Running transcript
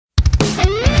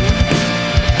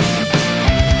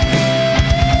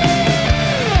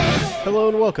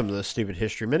Welcome to the Stupid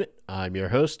History Minute. I'm your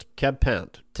host, Kev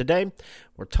Pound. Today,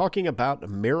 we're talking about A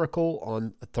Miracle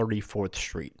on 34th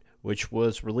Street, which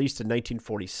was released in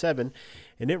 1947,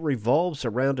 and it revolves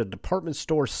around a department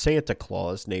store Santa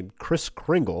Claus named Kris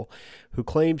Kringle, who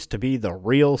claims to be the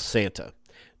real Santa.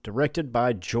 Directed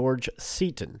by George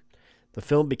Seaton, the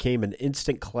film became an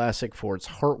instant classic for its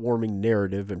heartwarming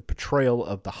narrative and portrayal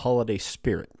of the holiday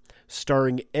spirit.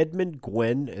 Starring Edmund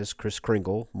Gwenn as Kris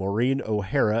Kringle, Maureen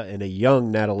O'Hara, and a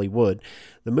young Natalie Wood,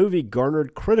 the movie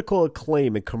garnered critical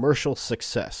acclaim and commercial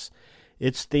success.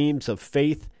 Its themes of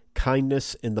faith,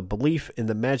 kindness, and the belief in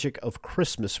the magic of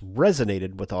Christmas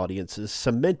resonated with audiences,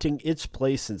 cementing its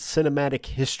place in cinematic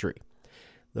history.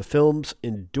 The film's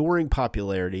enduring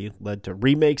popularity led to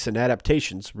remakes and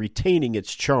adaptations, retaining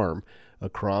its charm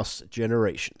across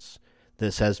generations.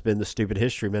 This has been the Stupid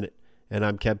History Minute, and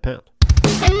I'm Kev Pound.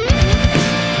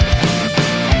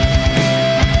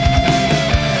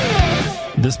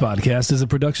 This podcast is a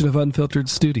production of Unfiltered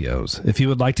Studios. If you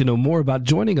would like to know more about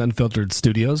joining Unfiltered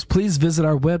Studios, please visit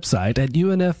our website at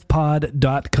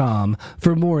unfpod.com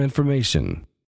for more information.